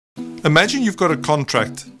Imagine you've got a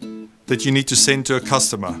contract that you need to send to a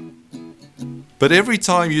customer, but every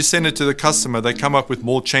time you send it to the customer, they come up with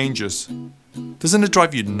more changes. Doesn't it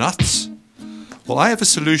drive you nuts? Well, I have a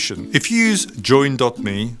solution. If you use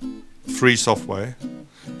join.me, free software,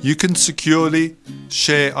 you can securely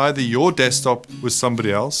share either your desktop with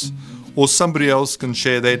somebody else, or somebody else can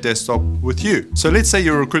share their desktop with you. So let's say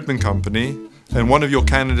you're a recruitment company and one of your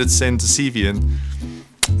candidates sends a CV in,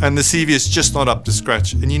 and the CV is just not up to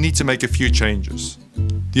scratch and you need to make a few changes.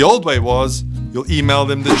 The old way was you'll email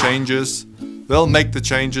them the changes, they'll make the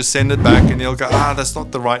changes, send it back, and they'll go, that's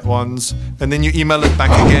not the right ones. And then you email it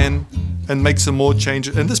back again and make some more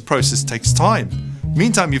changes. And this process takes time.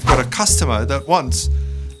 Meantime, you've got a customer that wants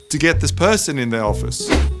to get this person in their office.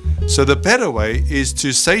 So the better way is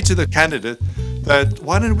to say to the candidate that,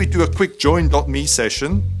 why don't we do a quick join.me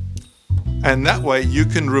session? And that way you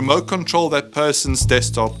can remote control that person's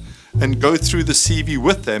desktop and go through the CV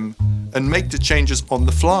with them and make the changes on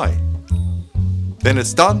the fly. Then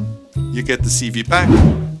it's done, you get the CV back,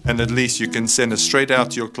 and at least you can send it straight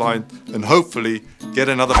out to your client and hopefully get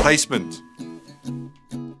another placement.